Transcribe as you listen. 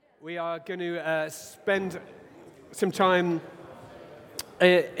We are going to spend some time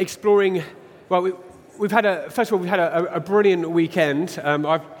exploring. Well, we've had a brilliant weekend.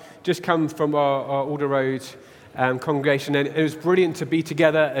 I've just come from our Alder Road congregation, and it was brilliant to be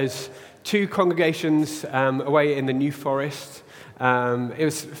together as two congregations away in the New Forest. It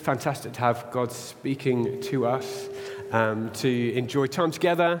was fantastic to have God speaking to us, to enjoy time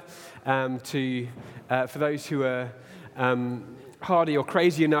together, for those who are hardy or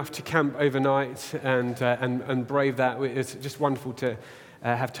crazy enough to camp overnight and brave that. It's just wonderful to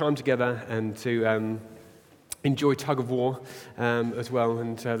have time together and to enjoy tug of war as well.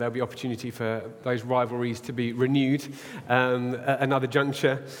 And there'll be opportunity for those rivalries to be renewed at another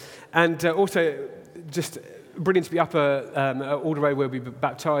juncture. And also just brilliant to be up all the way where we'll be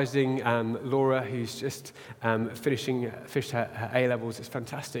baptising Laura, who's just finished her A-levels. It's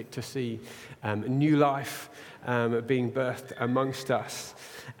fantastic to see new life being birthed amongst us.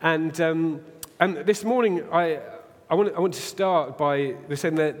 And this morning, I want to start by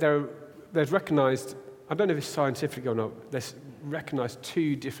saying that there's recognised, I don't know if it's scientific or not, there's recognised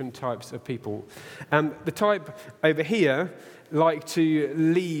two different types of people. The type over here like to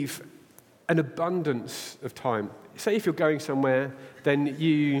leave an abundance of time. Say if you're going somewhere, then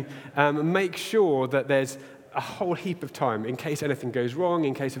you make sure that there's a whole heap of time in case anything goes wrong,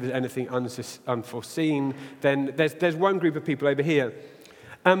 in case there's anything unforeseen. Then there's one group of people over here.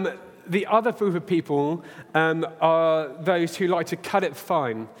 The other group of people are those who like to cut it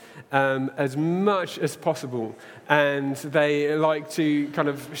fine as much as possible, and they like to kind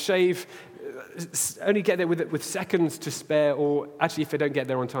of shave, only get there with seconds to spare, or actually if they don't get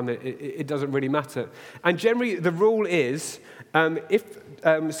there on time, it doesn't really matter. And generally the rule is, if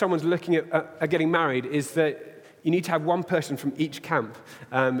someone's looking at getting married, is that you need to have one person from each camp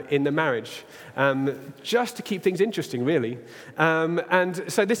in the marriage, just to keep things interesting, really. And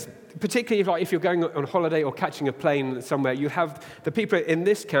so this, particularly if you're going on holiday or catching a plane somewhere, you have the people in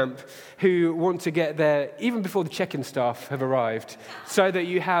this camp who want to get there even before the check-in staff have arrived, so that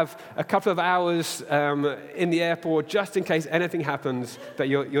you have a couple of hours in the airport just in case anything happens, that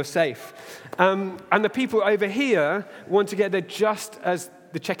you're safe. And the people over here want to get there just as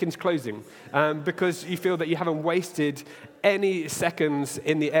the check-in's closing, because you feel that you haven't wasted any seconds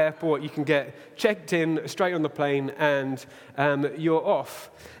in the airport. You can get checked in, straight on the plane, and you're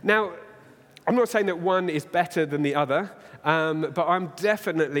off. Now, I'm not saying that one is better than the other, but I'm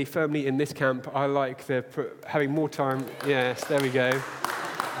definitely firmly in this camp. I like having more time. Yes, there we go.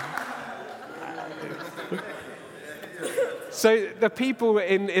 So the people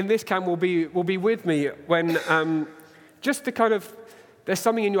in this camp will be with me when just the kind of, there's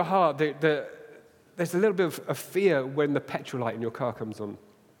something in your heart that there's a little bit of fear when the petrol light in your car comes on.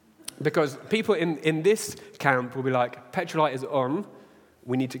 Because people in this camp will be like, petrol light is on,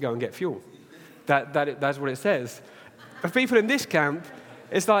 we need to go and get fuel. That's what it says. But people in this camp,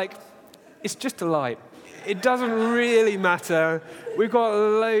 it's like, it's just a light. It doesn't really matter. We've got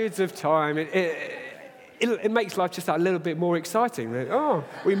loads of time. It makes life just that little bit more exciting. Oh,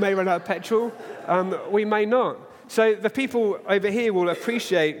 we may run out of petrol, we may not. So the people over here will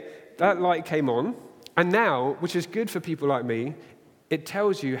appreciate that light came on, and now, which is good for people like me, it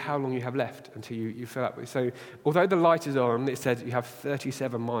tells you how long you have left until you fill up. So although the light is on, it says you have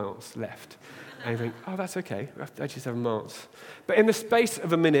 37 miles left. And you think, oh, that's okay, we have 37 miles. But in the space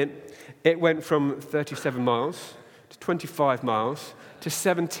of a minute, it went from 37 miles to 25 miles to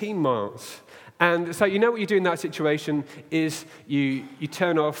 17 miles. And so you know what you do in that situation is you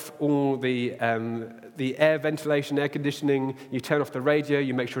turn off all the air ventilation, air conditioning, you turn off the radio,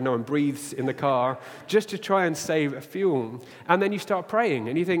 you make sure no one breathes in the car, just to try and save fuel. And then you start praying,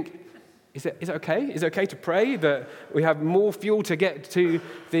 and you think, is it okay? Is it okay to pray that we have more fuel to get to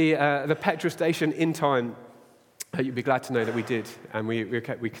the petrol station in time? You'd be glad to know that we did, and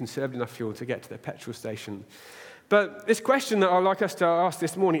we conserved enough fuel to get to the petrol station. But this question that I'd like us to ask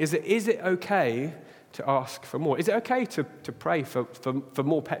this morning is it okay to ask for more? Is it okay to pray for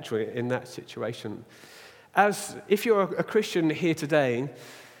more petrol in that situation? As if you're a Christian here today,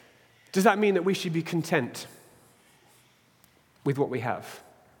 does that mean that we should be content with what we have?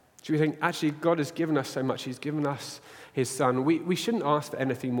 Do we think, actually, God has given us so much, He's given us His Son. We shouldn't ask for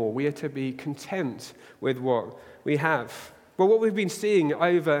anything more. We are to be content with what we have. Well, what we've been seeing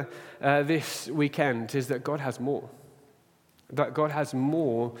over this weekend is that God has more. That God has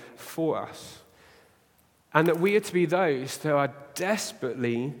more for us. And that we are to be those that are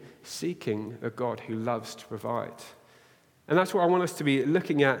desperately seeking a God who loves to provide. And that's what I want us to be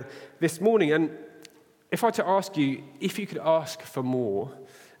looking at this morning. And if I were to ask you, if you could ask for more,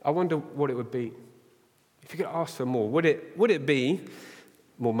 I wonder what it would be. If you could ask for more, would it be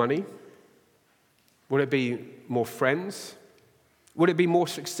more money? Would it be more friends? Would it be more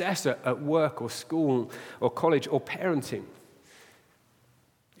success at work or school or college or parenting?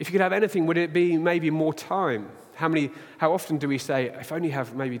 If you could have anything, would it be maybe more time? How often do we say, if I only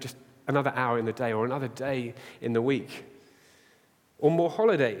have maybe just another hour in the day or another day in the week? Or more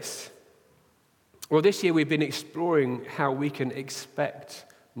holidays? Well, this year we've been exploring how we can expect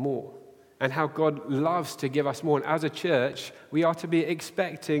more and how God loves to give us more. And as a church, we are to be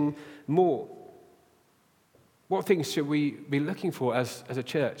expecting more. What things should we be looking for as a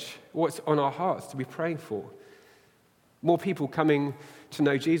church? What's on our hearts to be praying for? More people coming to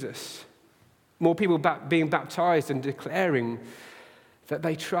know Jesus. More people being baptized and declaring that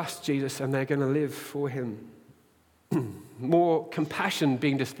they trust Jesus and they're going to live for him. More compassion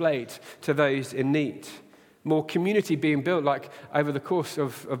being displayed to those in need. More community being built, like over the course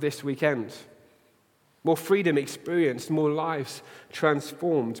of this weekend. More freedom experienced, more lives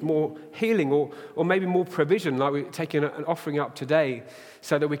transformed, more healing, or maybe more provision, like we're taking an offering up today,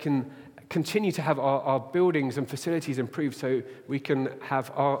 so that we can continue to have our buildings and facilities improved, so we can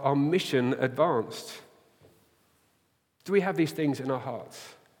have our mission advanced. Do we have these things in our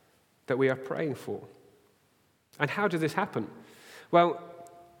hearts that we are praying for? And how does this happen? Well,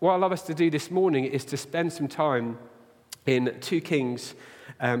 what I'd love us to do this morning is to spend some time in 2 Kings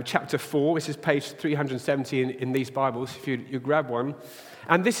chapter 4. This is page 370 in these Bibles, if you grab one.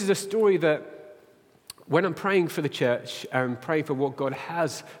 And this is a story that when I'm praying for the church and praying for what God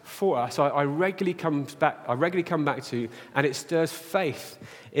has for us, I regularly come back to, and it stirs faith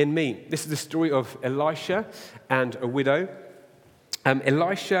in me. This is the story of Elisha and a widow.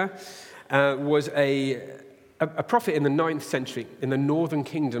 Elisha was a prophet in the 9th century in the northern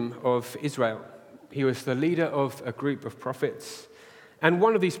kingdom of Israel. He was the leader of a group of prophets. And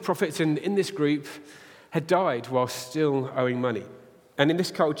one of these prophets in this group had died while still owing money. And in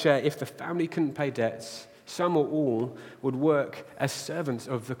this culture, if the family couldn't pay debts, some or all would work as servants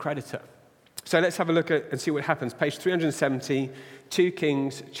of the creditor. So let's have a look at and see what happens. Page 370, 2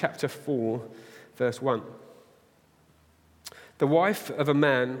 Kings chapter 4, verse 1. The wife of a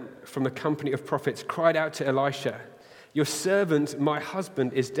man from the company of prophets cried out to Elisha, "Your servant, my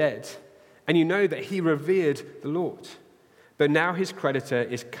husband, is dead, and you know that he revered the Lord. But now his creditor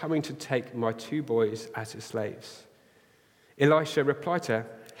is coming to take my 2 boys as his slaves." Elisha replied to her,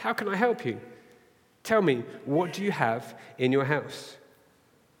 "How can I help you? Tell me, what do you have in your house?"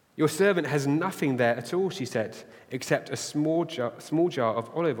 "Your servant has nothing there at all," she said, "except a small jar of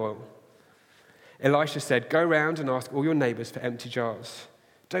olive oil." Elisha said, "Go round and ask all your neighbors for empty jars.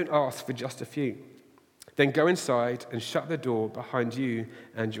 Don't ask for just a few. Then go inside and shut the door behind you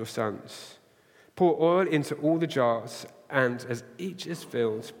and your sons. Pour oil into all the jars, and as each is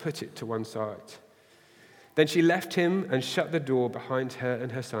filled, put it to one side." Then she left him and shut the door behind her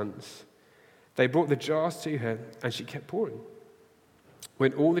and her sons. They brought the jars to her, and she kept pouring.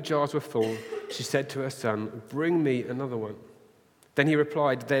 When all the jars were full, she said to her son, "Bring me another one." Then he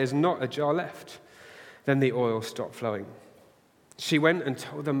replied, "There is not a jar left." Then the oil stopped flowing. She went and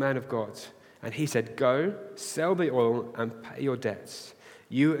told the man of God, and he said, "Go, sell the oil and pay your debts.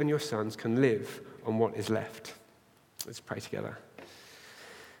 You and your sons can live on what is left." Let's pray together.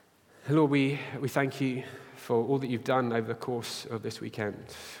 Lord, we thank you for all that you've done over the course of this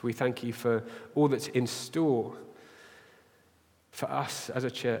weekend. We thank you for all that's in store for us as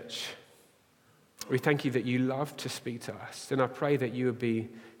a church. We thank you that you love to speak to us. And I pray that you would be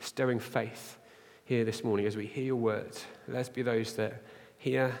stirring faith here this morning as we hear your word. Let's be those that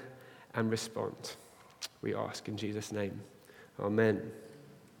hear and respond. We ask in Jesus' name. Amen.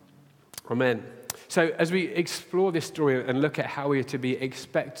 Amen. So as we explore this story and look at how we are to be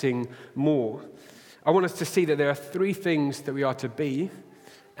expecting more, I want us to see that there are 3 things that we are to be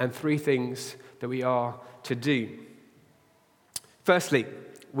and 3 things that we are to do. Firstly,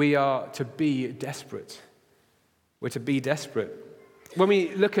 we are to be desperate. We're to be desperate. When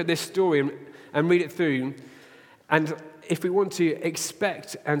we look at this story and read it through, and if we want to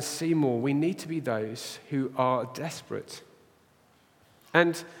expect and see more, we need to be those who are desperate.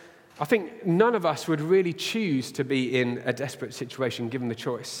 And I think none of us would really choose to be in a desperate situation given the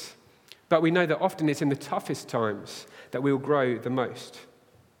choice. But we know that often it's in the toughest times that we will grow the most.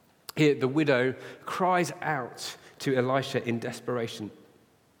 Here, the widow cries out to Elisha in desperation.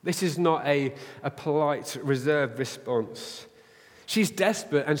 This is not a polite, reserved response. She's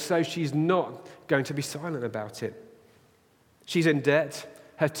desperate, and so she's not going to be silent about it. She's in debt.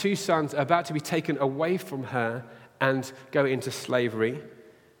 Her 2 sons are about to be taken away from her and go into slavery.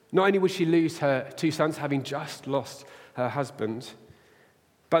 Not only would she lose her 2 sons, having just lost her husband,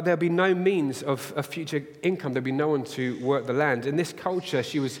 But there'll be no means of future income. There'll be no one to work the land. In this culture,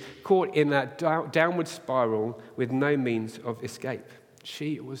 she was caught in that downward spiral with no means of escape.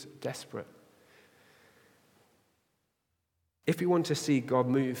 She was desperate. If we want to see God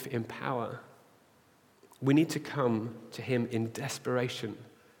move in power, we need to come to him in desperation,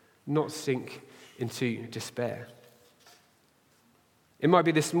 not sink into despair. It might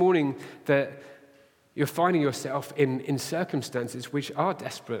be this morning that you're finding yourself in circumstances which are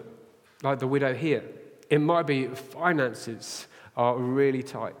desperate, like the widow here. It might be finances are really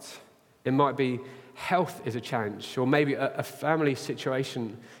tight. It might be health is a challenge, or maybe a family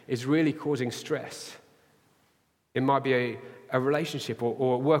situation is really causing stress. It might be a relationship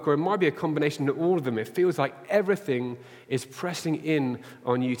or work, or it might be a combination of all of them. It feels like everything is pressing in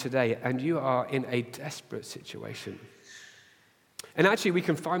on you today, and you are in a desperate situation. And actually, we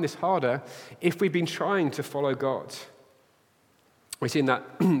can find this harder if we've been trying to follow God. We see in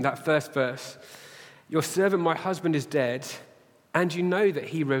that first verse, your servant, my husband, is dead, and you know that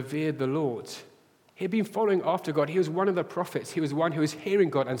he revered the Lord. He'd been following after God. He was one of the prophets. He was one who was hearing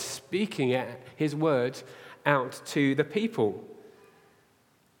God and speaking his word out to the people.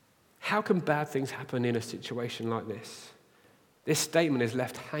 How can bad things happen in a situation like this? This statement is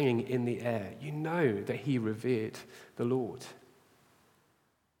left hanging in the air. You know that he revered the Lord.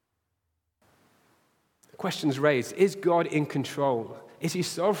 Questions raised. Is God in control? Is he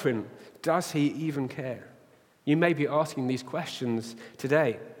sovereign? Does he even care? You may be asking these questions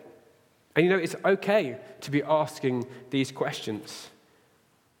today. And it's okay to be asking these questions.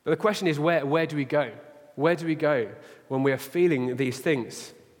 But the question is, where do we go? Where do we go when we are feeling these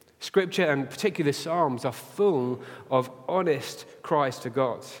things? Scripture, and particularly the Psalms, are full of honest cries to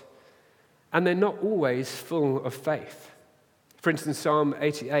God. And they're not always full of faith. For instance, Psalm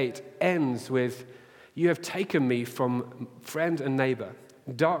 88 ends with, you have taken me from friend and neighbor.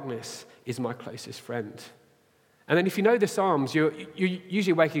 Darkness is my closest friend. And then if you know the Psalms, you're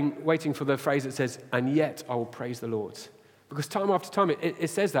usually waiting for the phrase that says, and yet I will praise the Lord. Because time after time it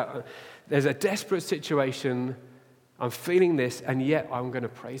says that. There's a desperate situation, I'm feeling this, and yet I'm going to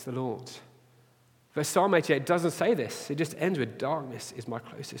praise the Lord. But Psalm 88 doesn't say this. It just ends with, darkness is my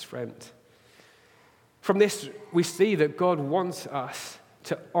closest friend. From this, we see that God wants us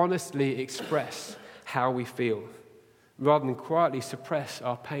to honestly express how we feel, rather than quietly suppress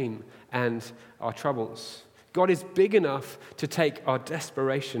our pain and our troubles. God is big enough to take our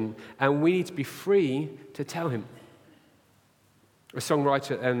desperation, and we need to be free to tell him. A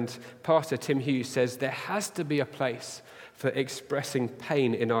songwriter and pastor, Tim Hughes, says there has to be a place for expressing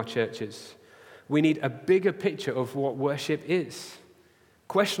pain in our churches. We need a bigger picture of what worship is.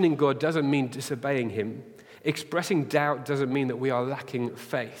 Questioning God doesn't mean disobeying him. Expressing doubt doesn't mean that we are lacking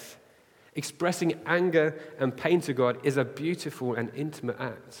faith. Expressing anger and pain to God is a beautiful and intimate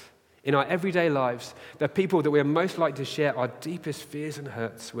act. In our everyday lives, the people that we are most likely to share our deepest fears and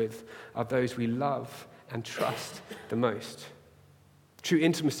hurts with are those we love and trust the most. True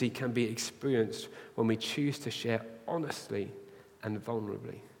intimacy can be experienced when we choose to share honestly and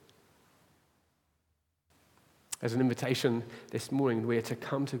vulnerably. As an invitation this morning, we are to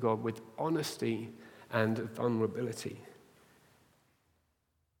come to God with honesty and vulnerability.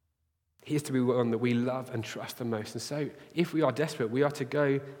 He is to be one that we love and trust the most. And so, if we are desperate, we are to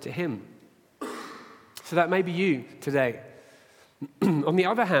go to him. So that may be you today. On the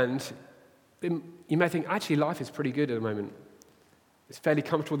other hand, you may think, actually, life is pretty good at the moment. It's fairly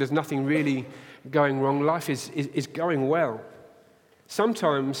comfortable. There's nothing really going wrong. Life is going well.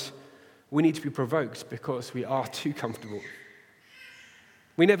 Sometimes we need to be provoked because we are too comfortable.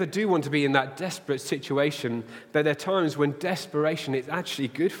 We never do want to be in that desperate situation, but there are times when desperation is actually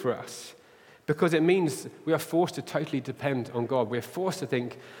good for us because it means we are forced to totally depend on God. We're forced to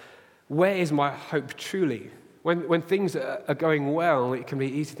think, where is my hope truly? When things are going well, it can be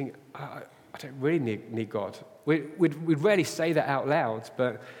easy to think, I don't really need God. We'd rarely say that out loud,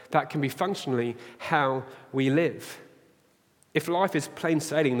 but that can be functionally how we live. If life is plain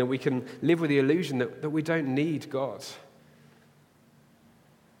sailing, then we can live with the illusion that we don't need God.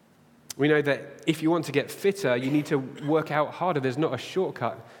 We know that if you want to get fitter, you need to work out harder. There's not a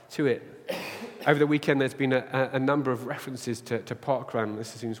shortcut to it. Over the weekend, there's been a number of references to parkrun. This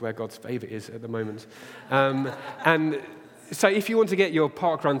seems where God's favourite is at the moment. And so if you want to get your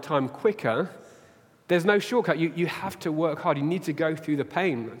parkrun time quicker, there's no shortcut. You have to work hard. You need to go through the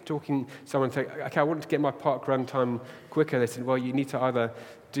pain. Talking to someone, say, okay, I want to get my parkrun time quicker. They said, well, you need to either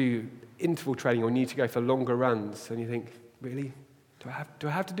do interval training or you need to go for longer runs. And you think, really? Do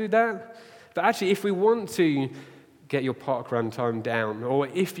I have to do that? But actually, if we want to get your parkrun time down, or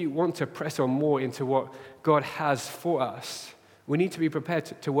if you want to press on more into what God has for us, We need to be prepared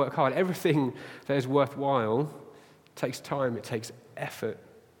to work hard. Everything that is worthwhile takes time, it takes effort.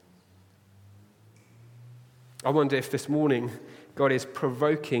 I wonder if this morning God is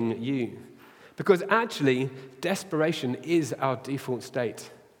provoking you. Because actually, desperation is our default state.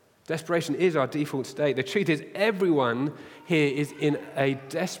 Desperation is our default state. The truth is, everyone here is in a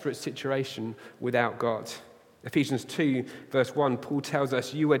desperate situation without God. Ephesians 2, verse 1, Paul tells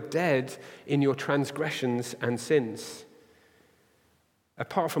us, "You were dead in your transgressions and sins."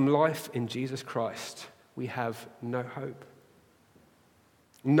 Apart from life in Jesus Christ, we have no hope.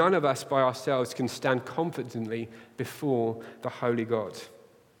 None of us by ourselves can stand confidently before the holy God.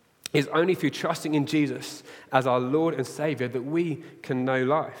 It's only through trusting in Jesus as our Lord and Savior that we can know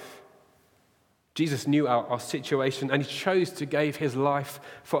life. Jesus knew our situation, and he chose to give his life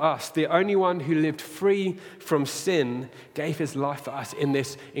for us. The only one who lived free from sin gave his life for us in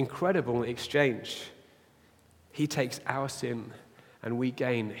this incredible exchange. He takes our sin and we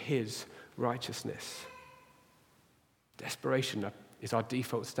gain his righteousness. Desperation is our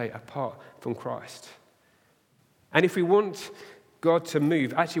default state apart from Christ. And if we want God to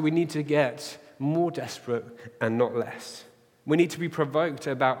move, actually we need to get more desperate and not less. We need to be provoked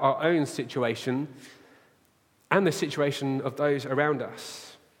about our own situation and the situation of those around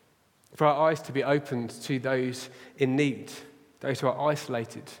us. For our eyes to be opened to those in need, those who are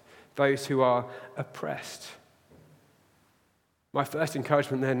isolated, those who are oppressed. My first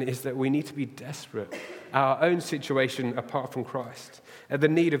encouragement then is that we need to be desperate at our own situation apart from Christ, at the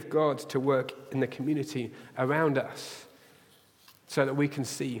need of God to work in the community around us so that we can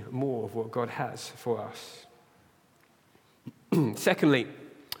see more of what God has for us. Secondly,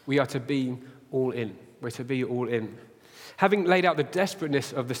 we are to be all in. We're to be all in. Having laid out the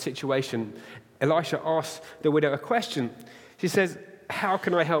desperateness of the situation, Elisha asks the widow a question. She says, "How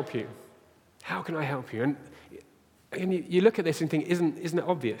can I help you? How can I help you?" And you look at this and think, isn't it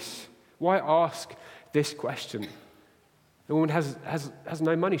obvious? Why ask this question? The woman has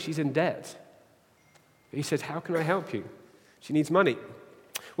no money. She's in debt. But he says, "How can I help you?" She needs money.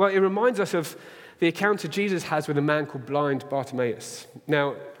 Well, it reminds us of the encounter Jesus has with a man called blind Bartimaeus.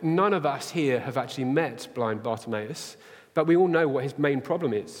 Now, none of us here have actually met blind Bartimaeus, but we all know what his main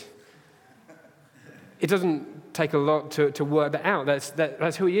problem is. It doesn't take a lot to work that out.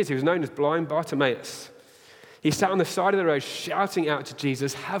 That's who he is. He was known as blind Bartimaeus. He sat on the side of the road shouting out to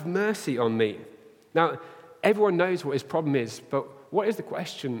Jesus, "Have mercy on me." Now, everyone knows what his problem is, but what is the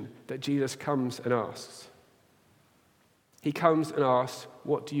question that Jesus comes and asks? He comes and asks,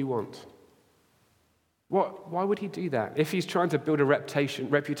 "What do you want?" Why would he do that? If he's trying to build a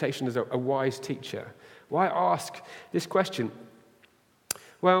reputation as a wise teacher, why ask this question?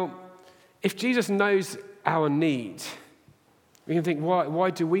 Well, if Jesus knows our need, we can think, why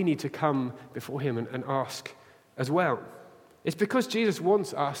do we need to come before him and ask as well? It's because Jesus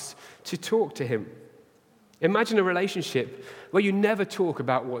wants us to talk to him. Imagine a relationship where you never talk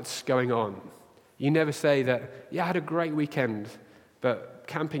about what's going on. You never say that, "Yeah, I had a great weekend, but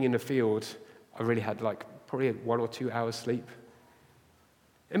camping in the field, I really had probably 1 or 2 hours sleep."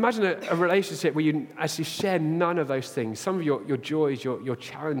 Imagine a relationship where you actually share none of those things, some of your joys, your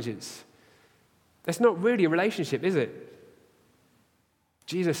challenges. That's not really a relationship, is it?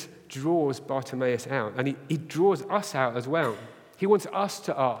 Jesus draws Bartimaeus out, and he draws us out as well. He wants us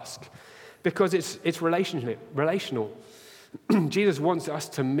to ask because it's relational. Jesus wants us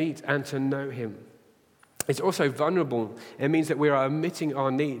to meet and to know him. It's also vulnerable. It means that we are admitting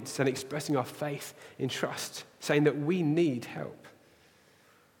our needs and expressing our faith in trust, saying that we need help.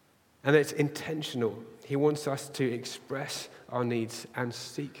 And it's intentional. He wants us to express our needs and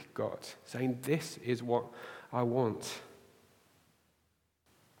seek God, saying, "This is what I want."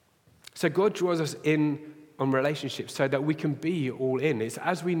 So God draws us in on relationships so that we can be all in. It's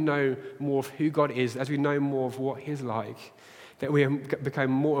as we know more of who God is, as we know more of what he's like, that we become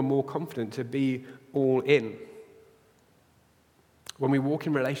more and more confident to be all in. When we walk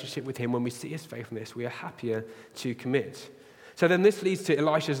in relationship with him, when we see his faithfulness, we are happier to commit. So then this leads to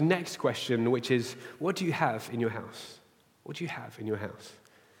Elisha's next question, which is, what do you have in your house? What do you have in your house?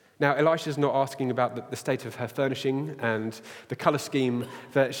 Now, Elisha's not asking about the state of her furnishing and the color scheme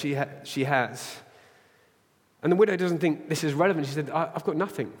that she has. And the widow doesn't think this is relevant. She said, "I've got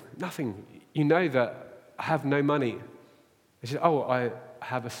nothing. You know that I have no money." And she said, I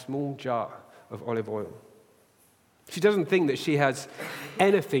have a small jar of olive oil. She doesn't think that she has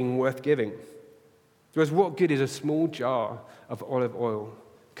anything worth giving. Because what good is a small jar of olive oil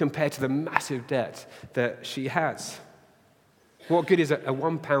compared to the massive debt that she has? What good is a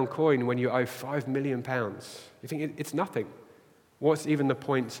 £1 coin when you owe £5 million? You think it's nothing. What's even the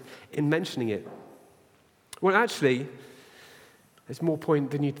point in mentioning it? Well, actually, There's more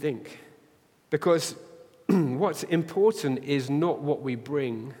point than you'd think. Because what's important is not what we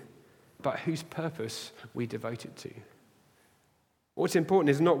bring, but whose purpose we devote it to. What's important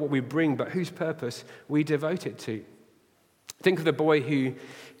is not what we bring, but whose purpose we devote it to. Think of the boy who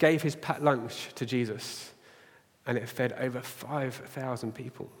gave his packed lunch to Jesus, and it fed over 5,000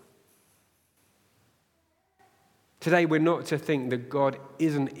 people. Today, we're not to think that God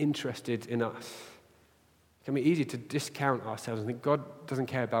isn't interested in us. It can be easy to discount ourselves and think God doesn't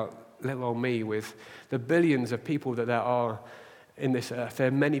care about little old me with the billions of people that there are in this earth. There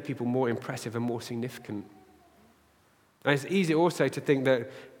are many people more impressive and more significant. And it's easy also to think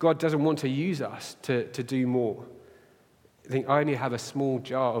that God doesn't want to use us to do more. I think I only have a small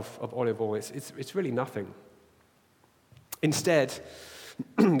jar of olive oil. It's really nothing. Instead,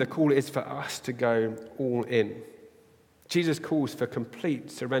 the call is for us to go all in. Jesus calls for complete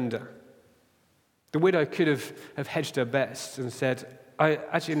surrender. The widow could have hedged her bets and said, I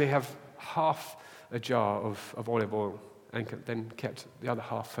actually only have half a jar of olive oil, and then kept the other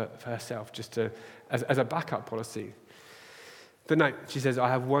half for herself just as a backup policy. But no, she says, I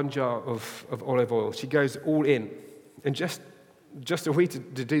have one jar of olive oil. She goes all in. And just are we to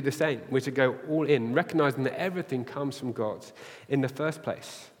do the same? We're to go all in, recognizing that everything comes from God in the first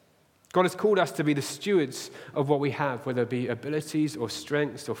place. God has called us to be the stewards of what we have, whether it be abilities or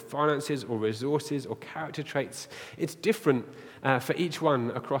strengths or finances or resources or character traits. It's different for each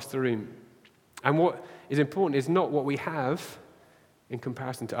one across the room. And what is important is not what we have in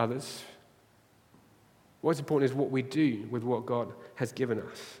comparison to others. What's important is what we do with what God has given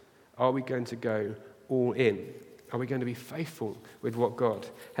us. Are we going to go all in? Are we going to be faithful with what God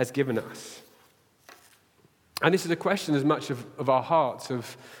has given us? And this is a question as much of our hearts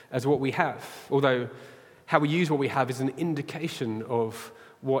as what we have, although how we use what we have is an indication of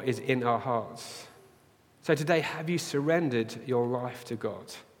what is in our hearts. So today, have you surrendered your life to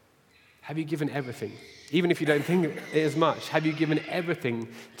God? Have you given everything? Even if you don't think it as much, have you given everything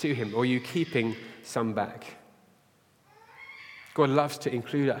to him, or are you keeping some back? God loves to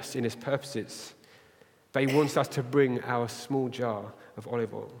include us in his purposes, but he wants us to bring our small jar of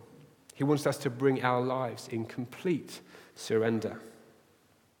olive oil. He wants us to bring our lives in complete surrender.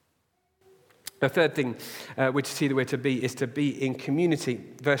 The third thing we're to see that we're to be is to be in community.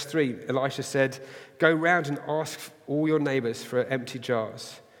 Verse 3, Elisha said, go round and ask all your neighbors for empty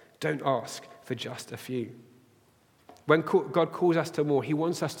jars. Don't ask for just a few. When God calls us to more, he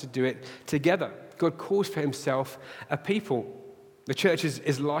wants us to do it together. God calls for himself a people. The church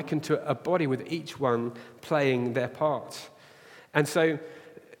is likened to a body with each one playing their part. And so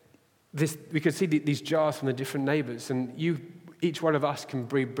we could see these jars from the different neighbors, and each one of us can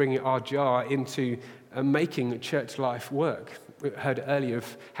bring our jar into making church life work. We heard earlier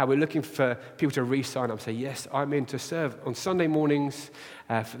of how we're looking for people to re-sign up, say, yes, I'm in to serve on Sunday mornings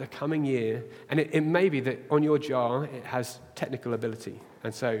for the coming year. And it may be that on your jar, it has technical ability.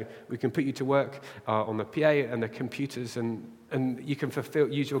 And so we can put you to work on the PA and the computers, and you can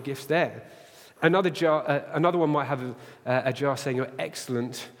use your gifts there. Another one might have a jar saying you're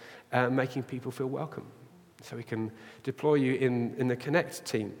excellent at making people feel welcome. So we can deploy you in the Connect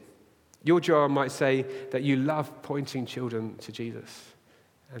team. Your jar might say that you love pointing children to Jesus.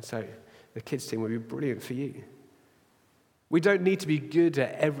 And so the kids team would be brilliant for you. We don't need to be good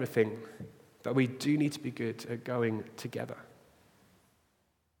at everything, but we do need to be good at going together.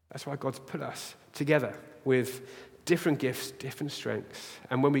 That's why God's put us together with different gifts, different strengths.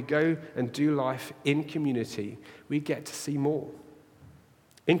 And when we go and do life in community, we get to see more.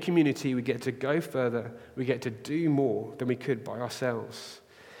 In community, we get to go further. We get to do more than we could by ourselves.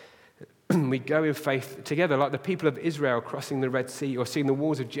 We go in faith together, like the people of Israel crossing the Red Sea or seeing the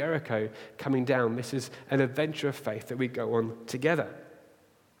walls of Jericho coming down. This is an adventure of faith that we go on together.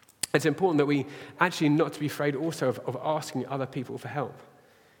 It's important that we actually not to be afraid also of asking other people for help.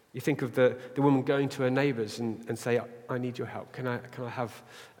 You think of the woman going to her neighbors and say, I need your help. Can I have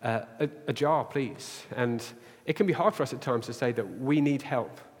a jar, please? And it can be hard for us at times to say that we need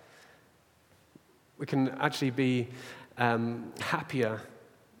help. We can actually be happier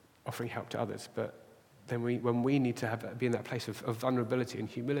offering help to others, but then when we need to be in that place of vulnerability and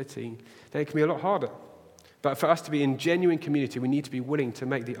humility, then it can be a lot harder. But for us to be in genuine community, we need to be willing to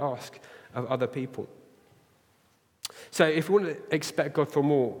make the ask of other people. So if we want to expect God for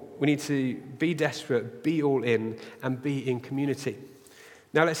more, we need to be desperate, be all in, and be in community.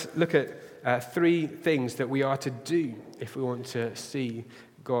 Now let's look at three things that we are to do if we want to see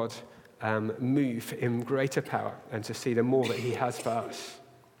God move in greater power and to see the more that he has for us.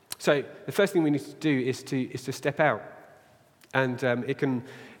 So the first thing we need to do is to step out. And it can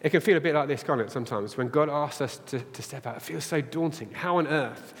feel a bit like this, can't it, sometimes? When God asks us to step out, it feels so daunting. How on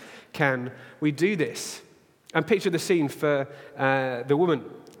earth can we do this? And picture the scene for the woman.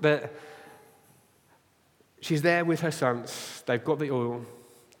 That she's there with her sons. They've got the oil.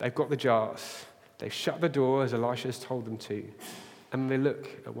 They've got the jars. They've shut the door as Elisha's told them to. And they look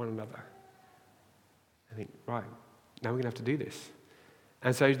at one another. I think, right, now we're going to have to do this.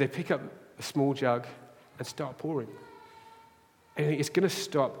 And so they pick up a small jug and start pouring. And it's going to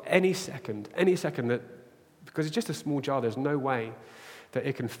stop any second that, because it's just a small jar, there's no way that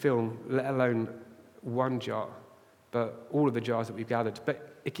it can fill, let alone one jar, but all of the jars that we've gathered.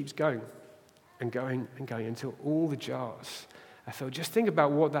 But it keeps going and going and going until all the jars are filled. Just think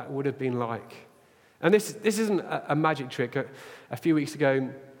about what that would have been like. And this isn't a magic trick. A few weeks ago,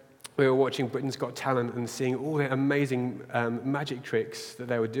 we were watching Britain's Got Talent and seeing all the amazing magic tricks that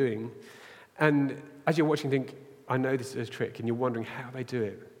they were doing. And as you're watching, you think, I know this is a trick, and you're wondering how they do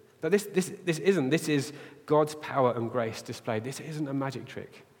it. But this isn't. This is God's power and grace displayed. This isn't a magic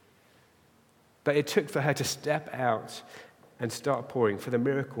trick. But it took for her to step out and start pouring for the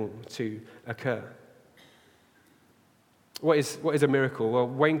miracle to occur. What is a miracle? Well,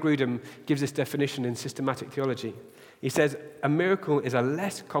 Wayne Grudem gives this definition in Systematic Theology. He says, a miracle is a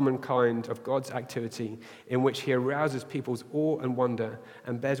less common kind of God's activity in which he arouses people's awe and wonder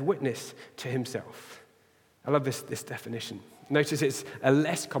and bears witness to himself. I love this definition. Notice it's a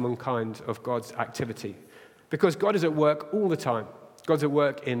less common kind of God's activity because God is at work all the time. God's at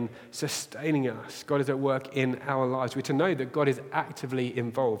work in sustaining us. God is at work in our lives. We're to know that God is actively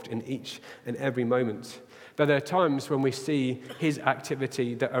involved in each and every moment. But there are times when we see his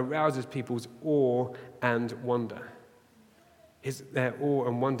activity that arouses people's awe and wonder. Is their awe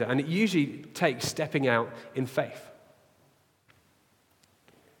and wonder. And it usually takes stepping out in faith.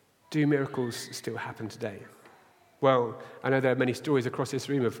 Do miracles still happen today? Well, I know there are many stories across this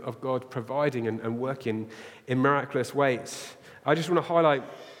room of God providing and working in miraculous ways. I just want to highlight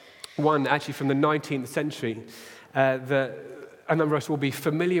one actually from the 19th century that a number of us will be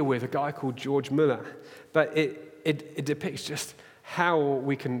familiar with, a guy called George Muller. But it depicts just how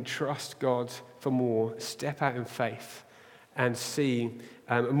we can trust God for more, step out in faith, and see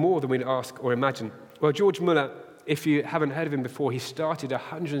more than we'd ask or imagine. Well, George Muller, if you haven't heard of him before, he started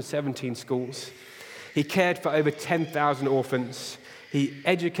 117 schools. He cared for over 10,000 orphans. He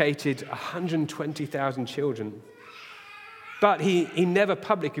educated 120,000 children. But he never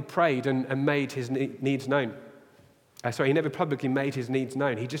publicly prayed and made his needs known. He never publicly made his needs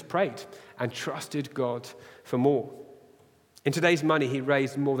known. He just prayed and trusted God for more. In today's money, he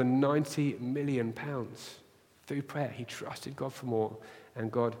raised more than £90 million through prayer. He trusted God for more,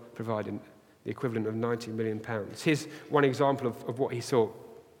 and God provided the equivalent of £90 million. Here's one example of what he saw.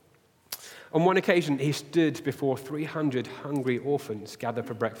 On one occasion, he stood before 300 hungry orphans gathered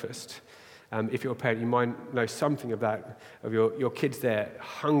for breakfast. If you're a parent, you might know something of that, of your kids there,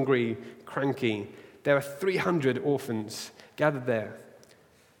 hungry, cranky. There are 300 orphans gathered there.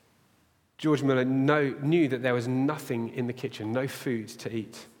 George Muller knew that there was nothing in the kitchen, no food to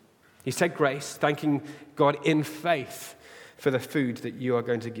eat. He said grace, thanking God in faith for the food that you are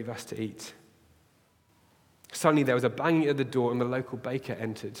going to give us to eat. Suddenly there was a banging at the door and the local baker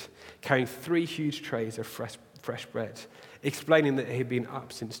entered, carrying 3 huge trays of fresh bread, explaining that he had been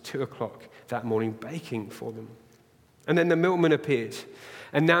up since 2 o'clock that morning baking for them. And then the milkman appeared,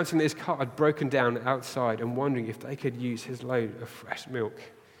 announcing that his cart had broken down outside and wondering if they could use his load of fresh milk.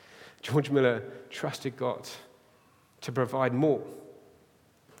 George Muller trusted God to provide more.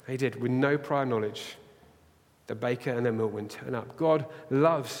 He did, with no prior knowledge. The baker and the milkman turn up. God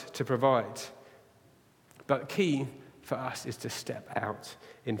loves to provide. But key for us is to step out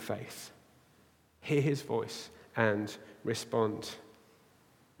in faith. Hear his voice and respond.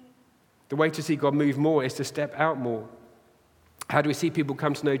 The way to see God move more is to step out more. How do we see people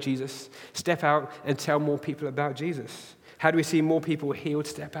come to know Jesus? Step out and tell more people about Jesus. How do we see more people healed?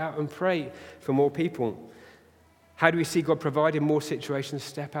 Step out and pray for more people. How do we see God provide in more situations?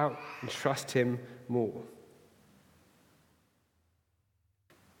 Step out and trust him more.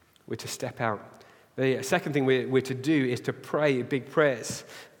 We're to step out. The second thing we're to do is to pray big prayers.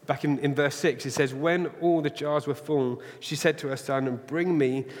 Back in verse 6, it says, when all the jars were full, she said to her son, bring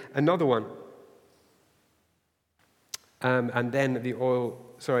me another one. And then the oil,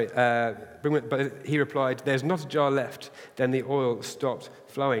 but he replied, there's not a jar left. Then the oil stopped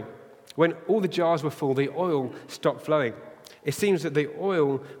flowing. When all the jars were full, the oil stopped flowing. It seems that the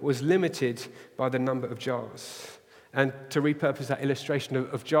oil was limited by the number of jars. And to repurpose that illustration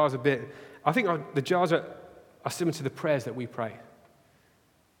of jars a bit, I think the jars are similar to the prayers that we pray.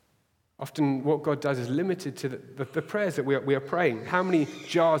 Often what God does is limited to the prayers that we are praying. How many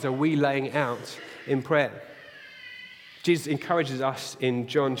jars are we laying out in prayer? Jesus encourages us in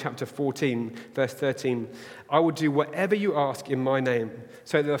John chapter 14, verse 13, I will do whatever you ask in my name,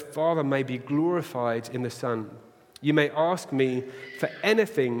 so that the Father may be glorified in the Son. You may ask me for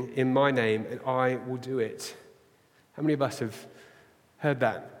anything in my name, and I will do it. How many of us have heard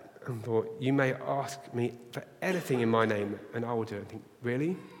that and thought, you may ask me for anything in my name, and I will do it? I think,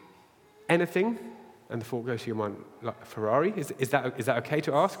 really? Anything? And the thought goes to your mind, like a Ferrari? Is that okay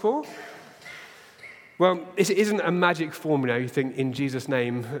to ask for? Well, it isn't a magic formula, you think, in Jesus'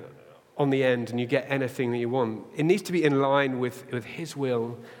 name on the end, and you get anything that you want. It needs to be in line with his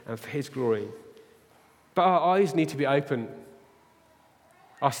will and for his glory. But our eyes need to be open.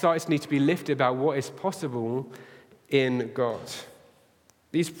 Our sights need to be lifted about what is possible in God.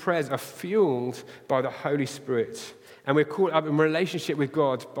 These prayers are fueled by the Holy Spirit, and we're caught up in relationship with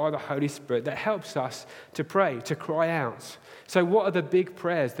God by the Holy Spirit that helps us to pray, to cry out. So what are the big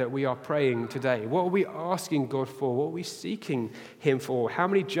prayers that we are praying today? What are we asking God for? What are we seeking him for? How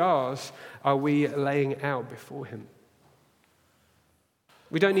many jars are we laying out before him?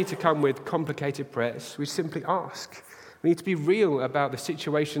 We don't need to come with complicated prayers. We simply ask. We need to be real about the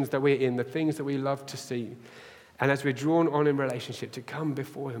situations that we're in, the things that we love to see. And as we're drawn on in relationship, to come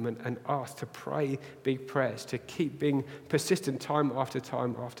before him and ask, to pray big prayers, to keep being persistent time after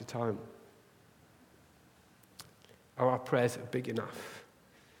time after time. Are our prayers big enough?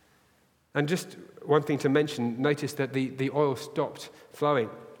 And just one thing to mention, notice that the oil stopped flowing.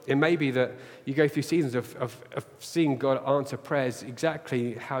 It may be that you go through seasons of seeing God answer prayers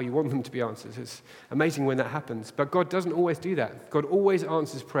exactly how you want them to be answered. It's amazing when that happens. But God doesn't always do that. God always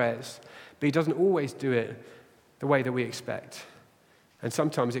answers prayers, but he doesn't always do it the way that we expect. And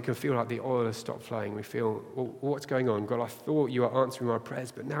sometimes it can feel like the oil has stopped flowing. We feel, well, what's going on? God, I thought you were answering my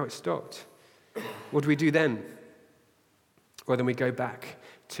prayers, but now it's stopped. What do we do then? Well, then we go back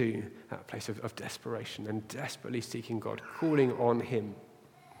to that place of desperation and desperately seeking God, calling on him.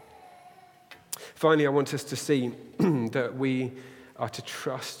 Finally, I want us to see that we are to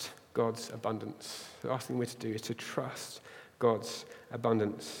trust God's abundance. The last thing we're to do is to trust God's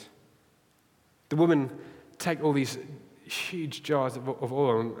abundance. The woman take all these huge jars of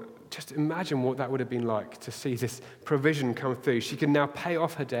oil, and just imagine what that would have been like to see this provision come through. She can now pay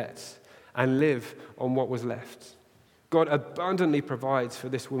off her debts and live on what was left. God abundantly provides for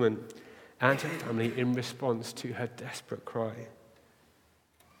this woman and her family in response to her desperate cry.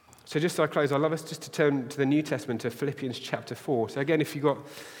 So just so I close, I'd love us just to turn to the New Testament, to Philippians chapter 4. So again, if you've got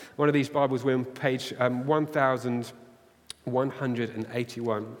one of these Bibles, we're on page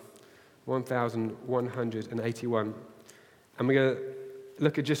 1181. 1181. And we're going to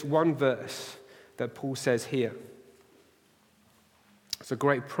look at just one verse that Paul says here. It's a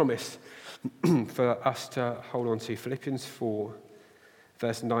great promise for us to hold on to. Philippians 4,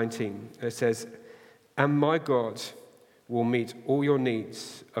 verse 19. It says, and my God will meet all your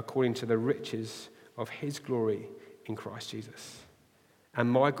needs according to the riches of his glory in Christ Jesus.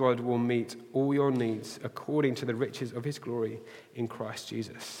 And my God will meet all your needs according to the riches of his glory in Christ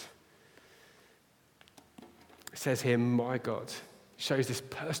Jesus. It says here, my God. Shows this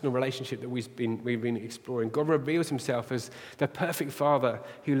personal relationship that we've been exploring. God reveals himself as the perfect Father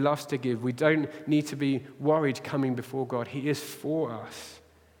who loves to give. We don't need to be worried coming before God. He is for us.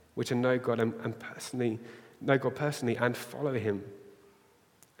 We're to know God and personally know God personally and follow him.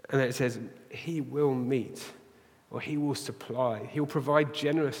 And then it says, he will meet, or he will supply, he will provide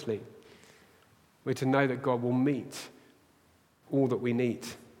generously. We're to know that God will meet all that we need.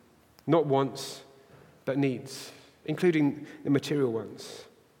 Not wants, but needs, including the material ones.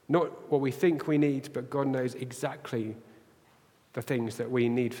 Not what we think we need, but God knows exactly the things that we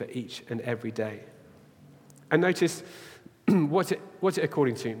need for each and every day. And notice, what's it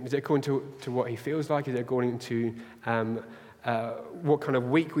according to? Is it according to what he feels like? Is it according to what kind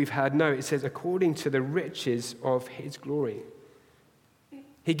of week we've had? No, it says according to the riches of his glory.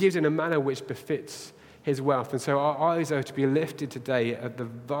 He gives in a manner which befits his wealth. And so our eyes are to be lifted today at the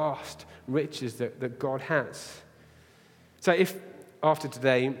vast riches that God has. So if after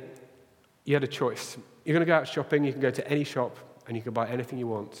today you had a choice, you're going to go out shopping, you can go to any shop and you can buy anything you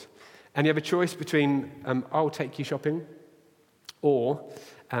want. And you have a choice between I'll take you shopping or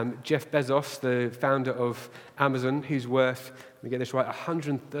Jeff Bezos, the founder of Amazon, who's worth, let me get this right,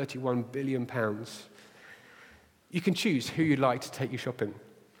 £131 billion. You can choose who you'd like to take you shopping.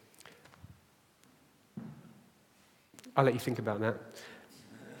 I'll let you think about that.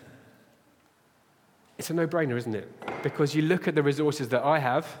 It's a no-brainer, isn't it? Because you look at the resources that I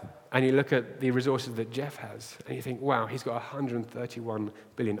have, And you look at the resources that Jeff has, and you think, wow, he's got 131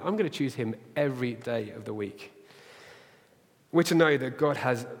 billion. I'm going to choose him every day of the week. We're to know that God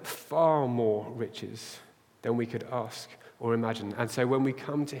has far more riches than we could ask or imagine. And so when we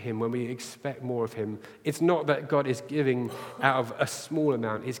come to him, when we expect more of him, it's not that God is giving out of a small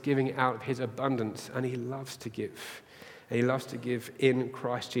amount, he's giving out of his abundance, and he loves to give. And he loves to give in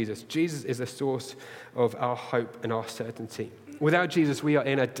Christ Jesus. Jesus is the source of our hope and our certainty. Without Jesus, we are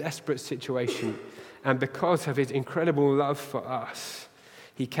in a desperate situation. And because of his incredible love for us,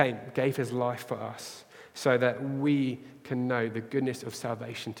 he came, gave his life for us, so that we can know the goodness of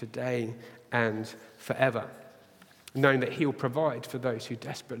salvation today and forever, knowing that he will provide for those who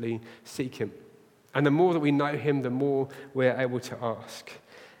desperately seek him. And the more that we know him, the more we're able to ask.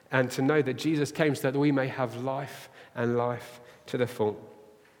 And to know that Jesus came so that we may have life and life to the full.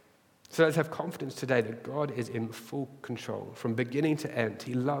 So let's have confidence today that God is in full control from beginning to end.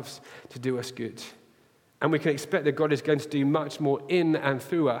 He loves to do us good. And we can expect that God is going to do much more in and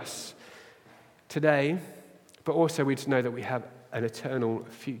through us today, but also we need to know that we have an eternal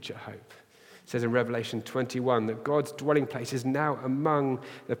future hope. It says in Revelation 21 that God's dwelling place is now among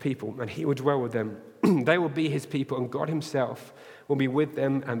the people, and he will dwell with them. They will be his people, and God himself will be with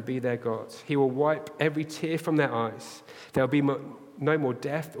them and be their God. He will wipe every tear from their eyes. There will be no more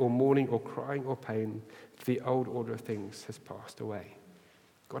death or mourning or crying or pain, for the old order of things has passed away.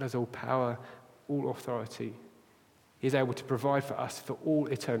 God has all power, all authority. He is able to provide for us for all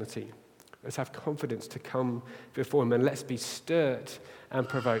eternity. Let's have confidence to come before him, and let's be stirred and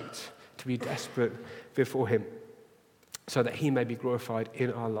provoked to be desperate before him, so that he may be glorified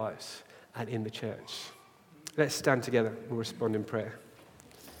in our lives and in the church. Let's stand together and respond in prayer.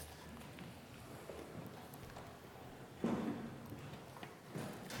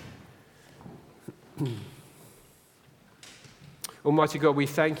 Almighty God, we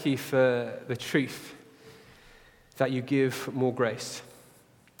thank you for the truth that you give more grace.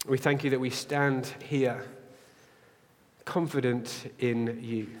 We thank you that we stand here confident in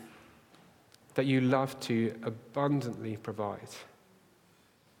you, that you love to abundantly provide.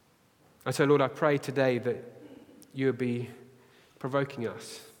 And so, Lord, I pray today that you would be provoking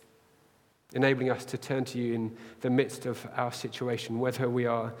us, enabling us to turn to you in the midst of our situation, whether we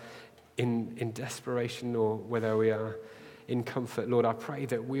are in desperation or whether we are in comfort. Lord, I pray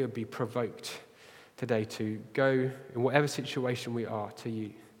that we would be provoked today to go in whatever situation we are to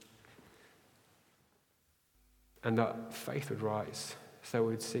you, and that faith would rise so we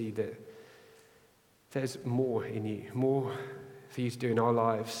would see that there's more in you, more for you to do in our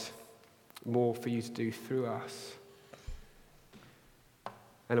lives, more for you to do through us.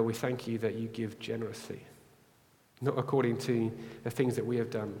 And Lord, we thank you that you give generously, not according to the things that we have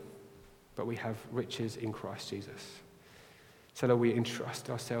done, but we have riches in Christ Jesus. So Lord, we entrust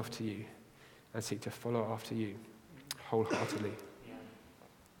ourselves to you and seek to follow after you wholeheartedly.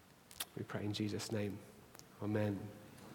 We pray in Jesus' name. Amen.